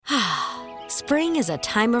Spring is a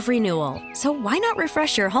time of renewal, so why not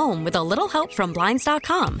refresh your home with a little help from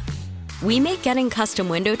Blinds.com? We make getting custom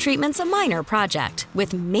window treatments a minor project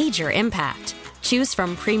with major impact. Choose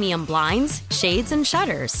from premium blinds, shades, and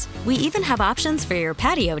shutters. We even have options for your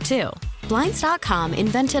patio, too. Blinds.com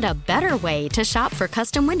invented a better way to shop for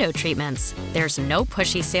custom window treatments. There's no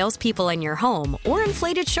pushy salespeople in your home or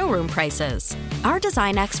inflated showroom prices. Our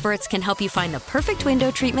design experts can help you find the perfect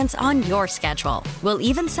window treatments on your schedule. We'll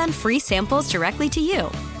even send free samples directly to you.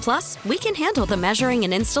 Plus, we can handle the measuring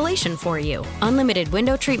and installation for you. Unlimited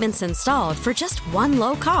window treatments installed for just one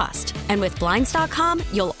low cost. And with Blinds.com,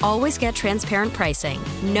 you'll always get transparent pricing.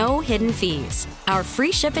 No hidden fees. Our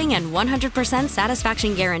free shipping and 100%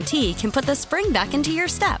 satisfaction guarantee can put the spring back into your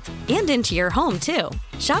step and into your home, too.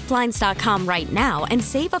 Shop Blinds.com right now and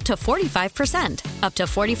save up to 45%. Up to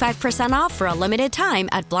 45% off for a limited time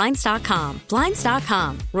at Blinds.com.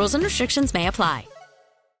 Blinds.com. Rules and restrictions may apply.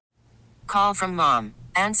 Call from mom.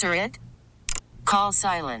 Answer it. Call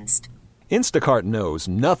silenced. Instacart knows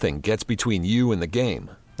nothing gets between you and the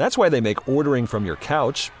game. That's why they make ordering from your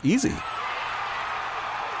couch easy.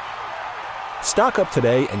 Stock up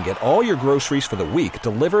today and get all your groceries for the week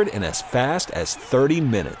delivered in as fast as 30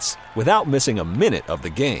 minutes without missing a minute of the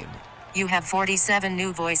game. You have 47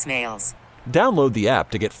 new voicemails. Download the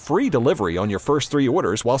app to get free delivery on your first 3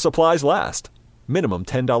 orders while supplies last. Minimum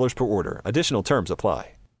 $10 per order. Additional terms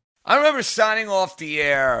apply. I remember signing off the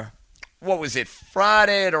air, what was it,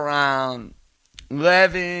 Friday at around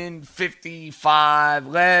 11:55,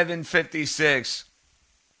 11:56,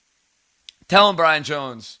 telling Brian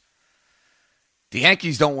Jones, the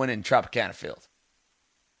Yankees don't win in Tropicana Field.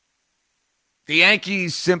 The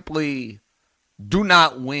Yankees simply do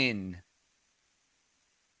not win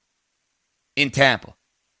in Tampa.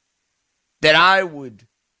 That I would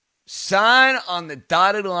sign on the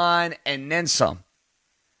dotted line and then some.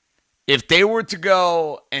 If they were to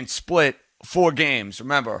go and split 4 games,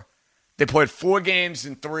 remember, they played 4 games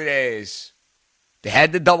in 3 days. They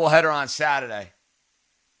had the doubleheader on Saturday.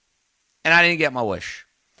 And I didn't get my wish.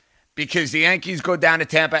 Because the Yankees go down to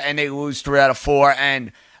Tampa and they lose 3 out of 4.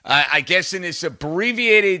 And I guess in this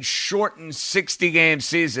abbreviated, shortened 60-game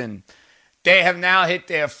season, they have now hit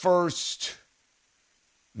their first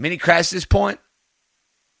mini crisis point.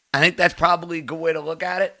 I think that's probably a good way to look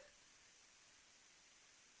at it.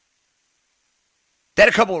 They had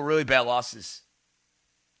a couple of really bad losses.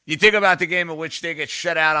 You think about the game in which they get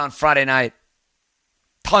shut out on Friday night.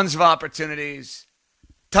 Tons of opportunities.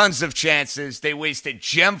 Tons of chances. They wasted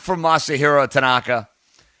gem from Masahiro Tanaka.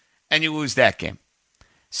 And you lose that game.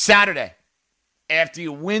 Saturday, after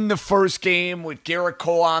you win the first game with Garrett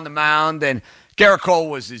Cole on the mound, and Garrett Cole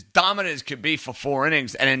was as dominant as could be for 4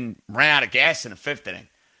 innings and then ran out of gas in the 5th inning.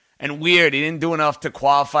 And weird, he didn't do enough to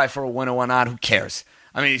qualify for a win or whatnot. Who cares?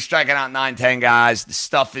 I mean, he's striking out 9, 10 guys. The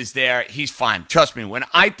stuff is there. He's fine. Trust me, when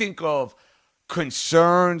I think of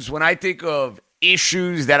concerns, when I think of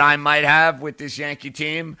issues that I might have with this Yankee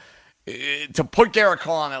team, to put Garrett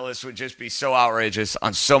Cole on that list would just be so outrageous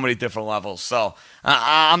on so many different levels. So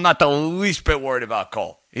I'm not the least bit worried about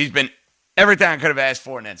Cole. He's been everything I could have asked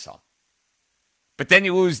for and then some. But then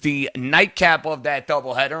you lose the nightcap of that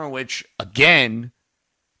doubleheader in which, again,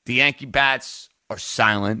 the Yankee bats are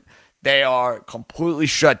silent. They are completely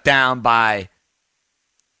shut down by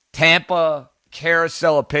Tampa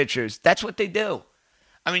carousel of pitchers. That's what they do.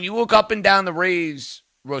 I mean, you look up and down the Rays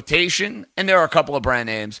rotation, and there are a couple of brand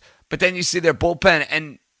names, but then you see their bullpen,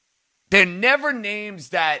 and they're never names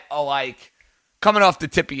that are like coming off the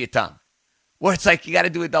tip of your tongue, where it's like you got to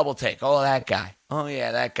do a double take. Oh, that guy. Oh,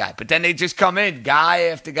 yeah, that guy. But then they just come in, guy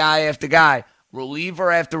after guy after guy, reliever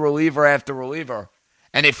after reliever after reliever,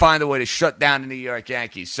 and they find a way to shut down the New York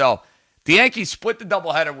Yankees. So the Yankees split the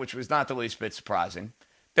doubleheader, which was not the least bit surprising.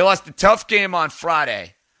 They lost a tough game on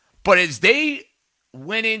Friday. But as they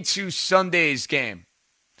went into Sunday's game,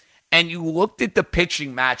 and you looked at the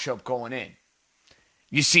pitching matchup going in,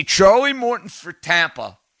 you see Charlie Morton for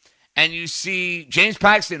Tampa, and you see James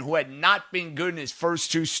Paxton, who had not been good in his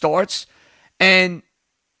first 2 starts. And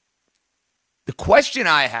the question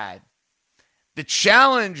I had, the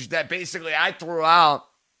challenge that basically I threw out,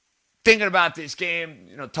 thinking about this game,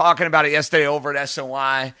 talking about it yesterday over at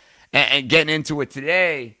SNY and getting into it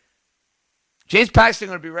today, James Paxton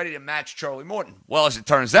going to be ready to match Charlie Morton. Well, as it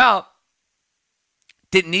turns out,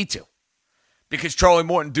 didn't need to. Because Charlie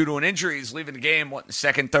Morton, due to an injury, is leaving the game, in the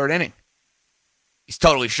 2nd, 3rd inning. He's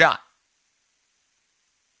totally shot.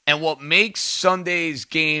 And what makes Sunday's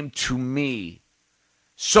game, to me,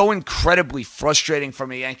 so incredibly frustrating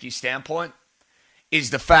from a Yankee standpoint is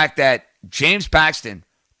the fact that James Paxton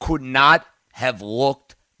could not have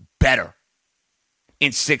looked better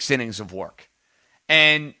in 6 innings of work.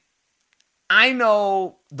 And I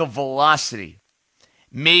know the velocity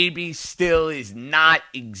maybe still is not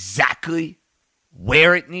exactly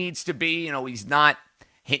where it needs to be. You know, he's not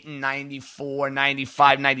hitting 94,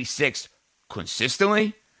 95, 96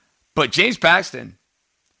 consistently. But James Paxton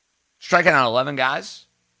striking out 11 guys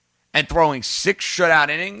and throwing 6 shutout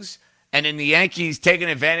innings. And then the Yankees taking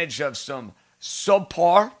advantage of some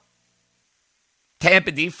subpar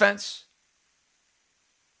Tampa defense.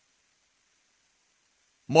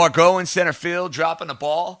 Margot in center field dropping the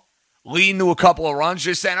ball, leading to a couple of runs,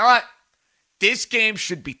 just saying, all right, this game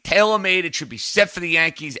should be tailor-made. It should be set for the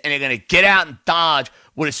Yankees, and they're going to get out and dodge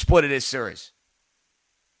with a split of this series.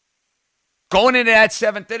 Going into that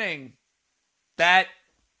 7th inning, that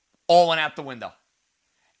all went out the window.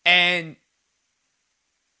 And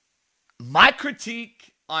my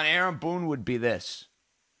critique on Aaron Boone would be this.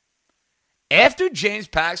 After James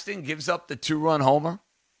Paxton gives up the 2-run homer,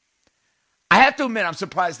 I have to admit I'm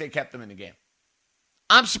surprised they kept him in the game.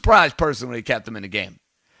 I'm surprised personally they kept him in the game.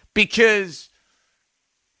 Because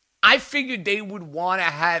I figured they would want to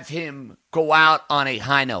have him go out on a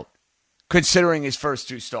high note, considering his first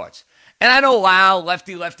 2 starts. And I know Lau,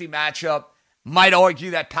 lefty-lefty matchup, might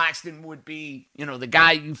argue that Paxton would be, the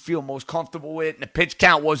guy you feel most comfortable with, and the pitch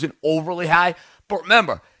count wasn't overly high. But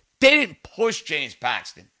remember, they didn't push James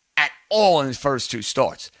Paxton at all in his first 2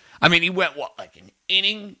 starts. I mean, he went, like an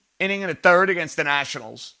inning and a third against the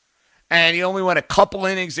Nationals, and he only went a couple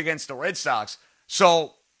innings against the Red Sox.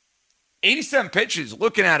 So 87 pitches,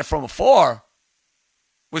 looking at it from afar,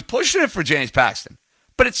 was pushing it for James Paxton.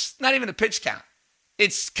 But it's not even a pitch count.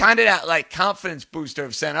 It's kind of that confidence booster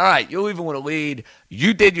of saying, all right, you're leaving with a lead.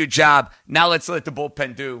 You did your job. Now let's let the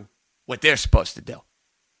bullpen do what they're supposed to do.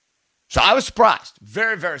 So I was surprised.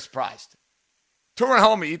 Very, very surprised. 2-run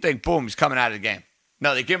homer, you think, boom, he's coming out of the game.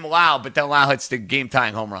 No, they give him a Lau, but then Lau hits the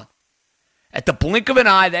game-tying home run. At the blink of an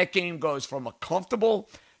eye, that game goes from a comfortable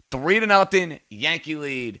 3-0 Yankee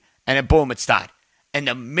lead, and then boom, it's tied. And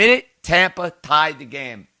the minute Tampa tied the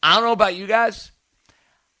game, I don't know about you guys,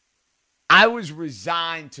 I was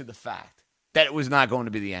resigned to the fact that it was not going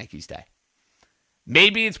to be the Yankees' day.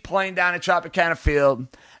 Maybe it's playing down at Tropicana Field.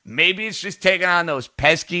 Maybe it's just taking on those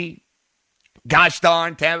pesky, gosh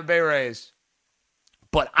darn Tampa Bay Rays.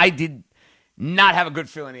 But I did not have a good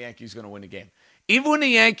feeling the Yankees were going to win the game. Even when the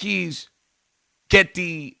Yankees get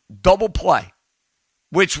the double play,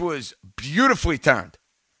 which was beautifully turned.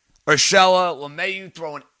 Urshela, LeMahieu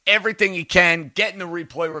throwing everything he can, getting the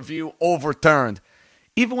replay review overturned.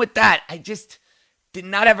 Even with that, I just did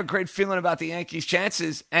not have a great feeling about the Yankees'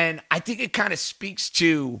 chances, and I think it kind of speaks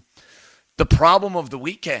to the problem of the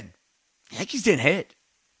weekend. The Yankees didn't hit.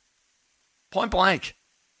 Point blank.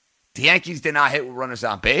 The Yankees did not hit with runners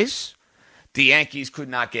on base. The Yankees could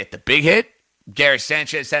not get the big hit. Gary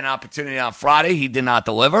Sanchez had an opportunity on Friday. He did not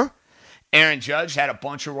deliver. Aaron Judge had a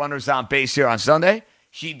bunch of runners on base here on Sunday.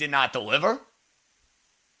 He did not deliver.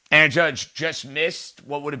 Aaron Judge just missed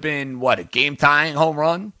what would have been, a game-tying home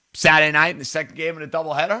run Saturday night in the second game of the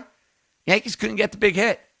doubleheader. Yankees couldn't get the big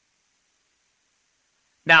hit.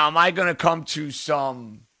 Now, am I going to come to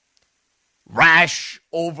some rash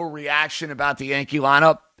overreaction about the Yankee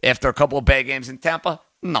lineup after a couple of bad games in Tampa?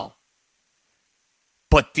 No.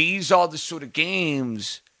 But these are the sort of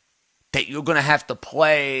games that you're going to have to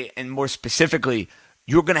play, and more specifically,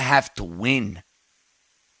 you're going to have to win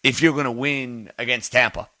if you're going to win against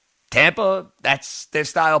Tampa. Tampa, that's their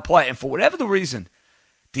style of play. And for whatever the reason,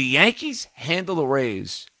 the Yankees handle the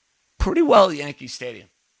Rays pretty well at Yankee Stadium.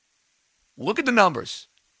 Look at the numbers.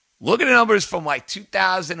 Look at the numbers from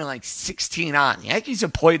 2016 on. The Yankees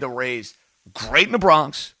have played the Rays great in the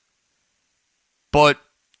Bronx, but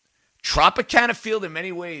Tropicana Field in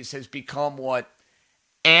many ways has become what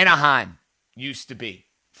Anaheim used to be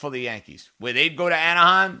for the Yankees, where they'd go to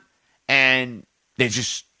Anaheim and they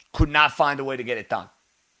just could not find a way to get it done.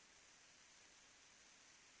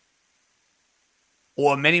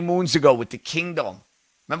 Or many moons ago with the Kingdom.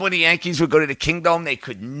 Remember when the Yankees would go to the Kingdom? They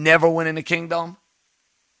could never win in the Kingdom.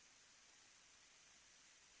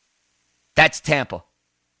 That's Tampa.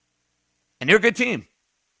 And they're a good team.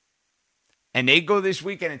 And they go this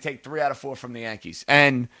weekend and take 3 out of 4 from the Yankees.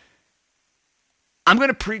 And I'm going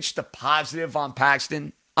to preach the positive on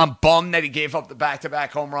Paxton. I'm bummed that he gave up the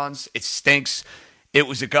back-to-back home runs. It stinks. It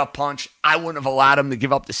was a gut punch. I wouldn't have allowed him to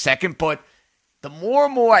give up the second. But the more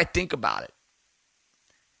and more I think about it,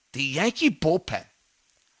 the Yankee bullpen,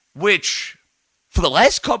 which for the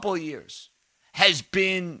last couple of years has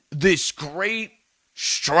been this great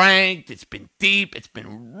strength. It's been deep. It's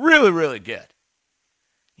been really, really good.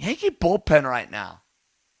 Yankee bullpen right now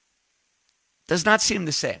does not seem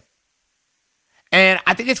the same. And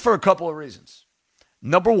I think it's for a couple of reasons.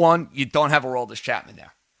 Number one, you don't have Aroldis Chapman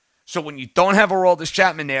there. So when you don't have Aroldis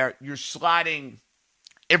Chapman there, you're sliding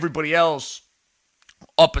everybody else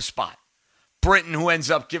up a spot. Britton, who ends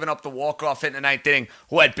up giving up the walk-off hit in the ninth inning,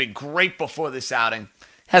 who had been great before this outing,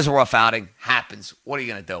 has a rough outing. Happens. What are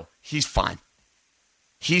you going to do? He's fine.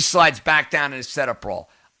 He slides back down in his setup role.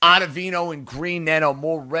 Ottavino and Green then are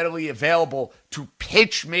more readily available to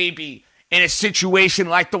pitch maybe in a situation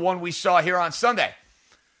like the one we saw here on Sunday.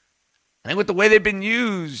 I think with the way they've been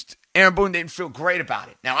used, Aaron Boone didn't feel great about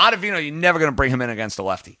it. Now, Ottavino, you're never going to bring him in against a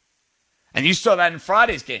lefty. And you saw that in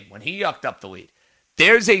Friday's game when he yucked up the lead.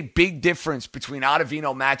 There's a big difference between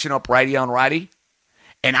Ottavino matching up righty on righty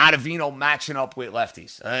and Ottavino matching up with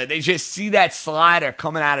lefties. They just see that slider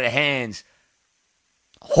coming out of the hands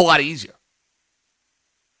a whole lot easier.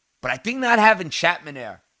 But I think not having Chapman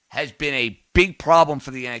there has been a big problem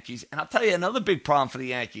for the Yankees. And I'll tell you another big problem for the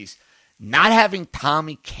Yankees. Not having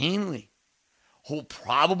Tommy Kahnle, who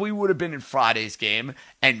probably would have been in Friday's game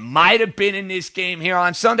and might have been in this game here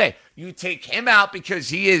on Sunday. You take him out because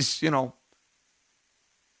he is,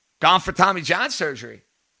 gone for Tommy John surgery.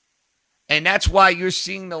 And that's why you're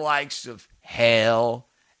seeing the likes of Hale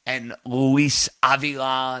and Luis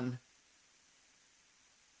Avilan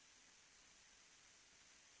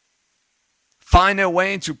find their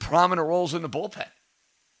way into prominent roles in the bullpen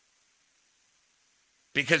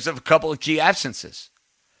because of a couple of key absences.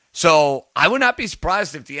 So I would not be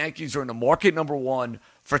surprised if the Yankees are in the market, number one,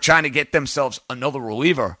 for trying to get themselves another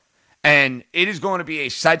reliever. And it is going to be a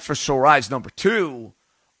sight for sore eyes, number two,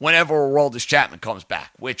 whenever Aroldis Chapman comes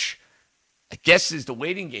back, which I guess is the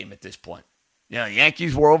waiting game at this point. The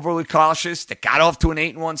Yankees were overly cautious. They got off to an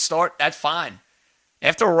 8-1 start. That's fine.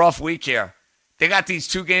 After a rough week here, they got these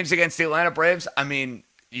 2 games against the Atlanta Braves. I mean,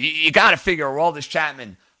 you got to figure Aroldis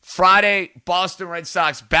Chapman, Friday, Boston Red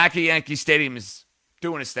Sox, back at Yankee Stadium is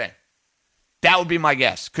doing his thing. That would be my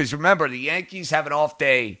guess. Because remember, the Yankees have an off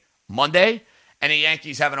day Monday, and the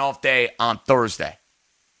Yankees have an off day on Thursday.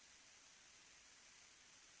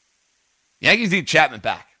 Yankees need Chapman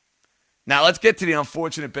back. Now, let's get to the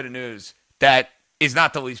unfortunate bit of news that is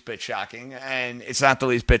not the least bit shocking, and it's not the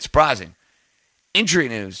least bit surprising. Injury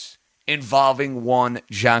news involving one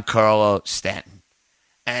Giancarlo Stanton.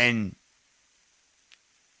 And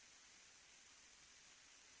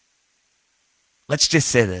let's just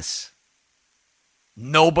say this.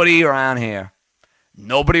 Nobody around here,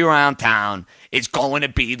 nobody around town is going to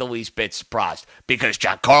be the least bit surprised because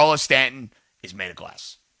Giancarlo Stanton is made of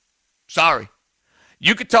glass. Sorry.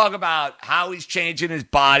 You could talk about how he's changing his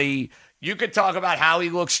body. You could talk about how he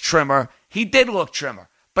looks trimmer. He did look trimmer.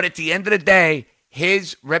 But at the end of the day,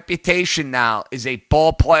 his reputation now is a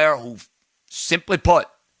ball player who, simply put,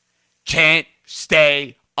 can't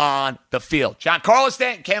stay on the field. Giancarlo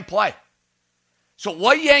Stanton can't play. So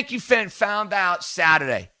what Yankee fan found out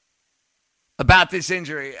Saturday about this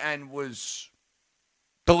injury and was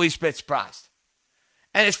the least bit surprised?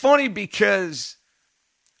 And it's funny because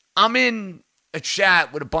I'm in a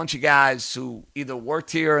chat with a bunch of guys who either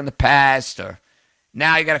worked here in the past or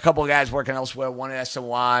now you got a couple of guys working elsewhere, one at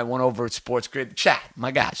SNY, one over at Sports Grid. Chat,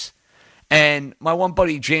 my guys. And my one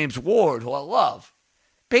buddy, James Ward, who I love,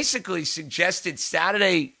 basically suggested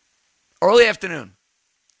Saturday early afternoon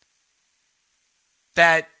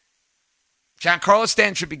that Giancarlo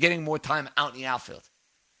Stanton should be getting more time out in the outfield.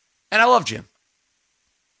 And I love Jim.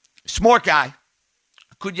 Smart guy,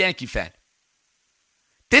 a good Yankee fan.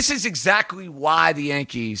 This is exactly why the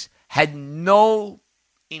Yankees had no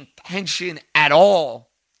intention at all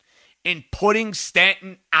in putting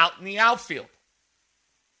Stanton out in the outfield.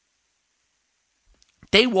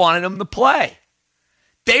 They wanted him to play.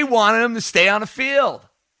 They wanted him to stay on the field.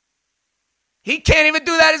 He can't even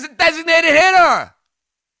do that as a designated hitter.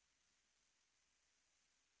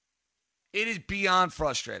 It is beyond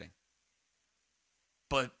frustrating.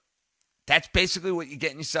 But that's basically what you're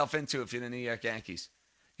getting yourself into if you're the New York Yankees.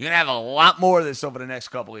 You're going to have a lot more of this over the next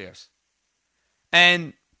couple of years.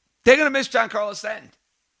 And they're going to miss Giancarlo Stanton.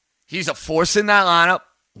 He's a force in that lineup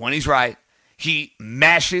when he's right. He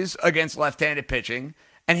mashes against left-handed pitching,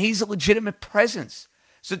 and he's a legitimate presence.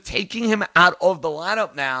 So taking him out of the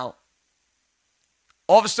lineup now,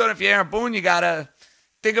 all of a sudden, if you're Aaron Boone, you got to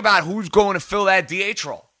think about who's going to fill that DH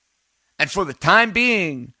role. And for the time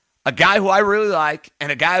being, a guy who I really like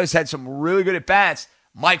and a guy who's had some really good at-bats,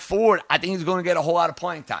 Mike Ford, I think he's going to get a whole lot of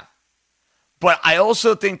playing time. But I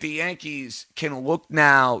also think the Yankees can look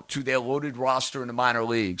now to their loaded roster in the minor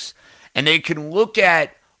leagues, and they can look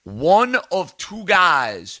at one of two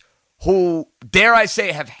guys who, dare I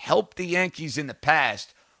say, have helped the Yankees in the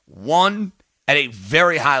past. One at a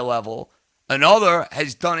very high level. Another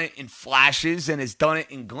has done it in flashes and has done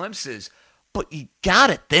it in glimpses. But you got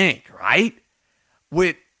to think, right?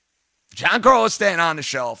 With Giancarlo Stanton on the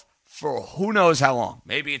shelf for who knows how long.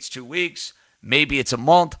 Maybe it's 2 weeks. Maybe it's a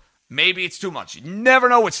month. Maybe it's 2 months. You never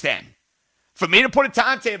know with Stanton. For me to put a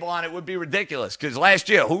timetable on it would be ridiculous because last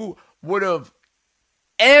year, who would have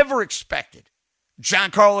ever expected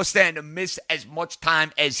Giancarlo Stanton to miss as much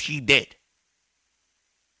time as he did?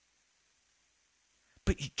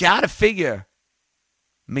 But you got to figure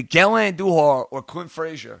Miguel Andujar or Clint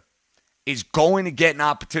Frazier is going to get an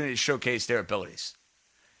opportunity to showcase their abilities.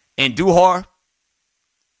 Andujar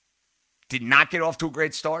did not get off to a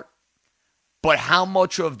great start, but how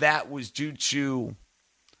much of that was due to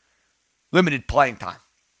limited playing time?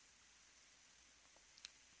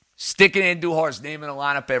 Sticking Andujar's name in the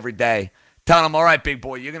lineup every day, telling him, all right, big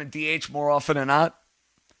boy, you're going to DH more often than not.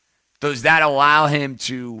 Does that allow him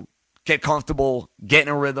to get comfortable, get in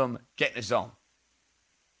a rhythm, get in a zone?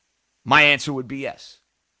 My answer would be yes.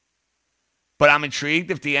 But I'm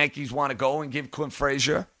intrigued if the Yankees want to go and give Clint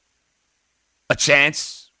Frazier a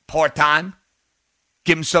chance part-time,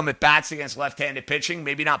 give him some at-bats against left-handed pitching,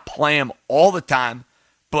 maybe not play him all the time,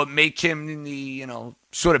 but make him in the,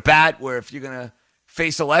 sort of bat where if you're going to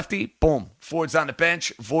face a lefty, boom, Ford's on the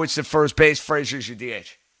bench, Voigt's at first base, Frazier's your DH.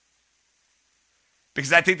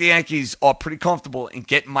 Because I think the Yankees are pretty comfortable in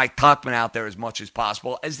getting Mike Tauchman out there as much as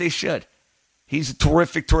possible, as they should. He's a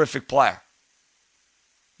terrific, terrific player.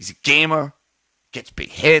 He's a gamer, gets big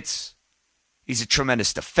hits. He's a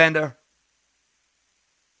tremendous defender.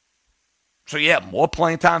 So, yeah, more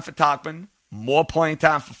playing time for Tauchman, more playing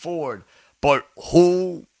time for Ford. But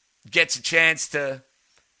who gets a chance to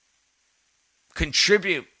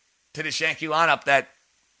contribute to this Yankee lineup that,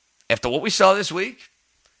 after what we saw this week,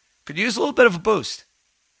 could use a little bit of a boost?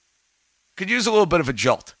 Could use a little bit of a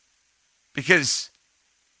jolt. Because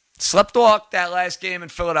slept walk that last game in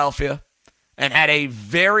Philadelphia and had a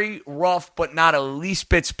very rough but not a least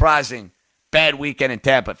bit surprising bad weekend in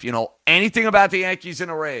Tampa. If you know anything about the Yankees and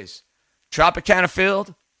the Rays, Tropicana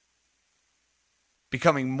Field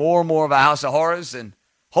becoming more and more of a house of horrors, and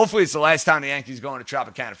hopefully it's the last time the Yankees go into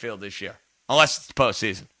Tropicana Field this year, unless it's the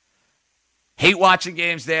postseason. Hate watching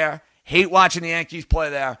games there, hate watching the Yankees play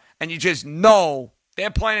there, and you just know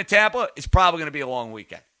they're playing in Tampa, it's probably going to be a long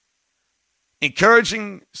weekend.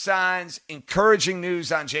 Encouraging signs, encouraging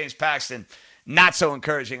news on James Paxton, not so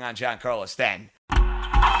encouraging on Giancarlo Stanton.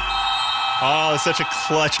 Oh, such a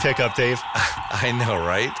clutch pickup, Dave. I know,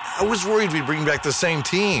 right? I was worried we'd bring back the same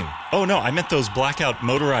team. Oh, no, I meant those blackout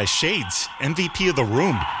motorized shades. MVP of the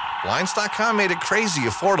room. Blinds.com made it crazy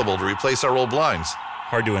affordable to replace our old blinds.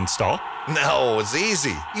 Hard to install? No, it's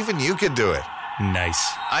easy. Even you could do it.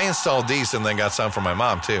 Nice. I installed these and then got some for my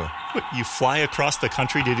mom, too. What, you fly across the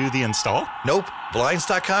country to do the install? Nope.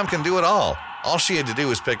 Blinds.com can do it all. All she had to do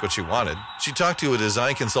was pick what she wanted. She talked to a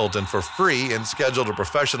design consultant for free and scheduled a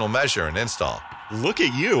professional measure and install. Look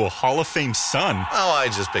at you, Hall of Fame son. Oh, I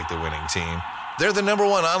just picked the winning team. They're the #1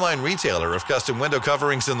 online retailer of custom window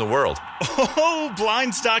coverings in the world. Oh,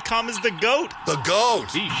 Blinds.com is the GOAT. The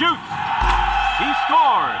GOAT. He shoots. He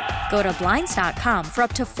scores. Go to Blinds.com for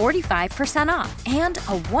up to 45% off and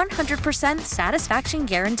a 100% satisfaction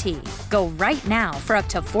guarantee. Go right now for up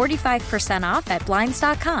to 45% off at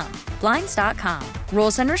Blinds.com. Blinds.com.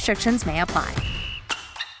 Rules and restrictions may apply.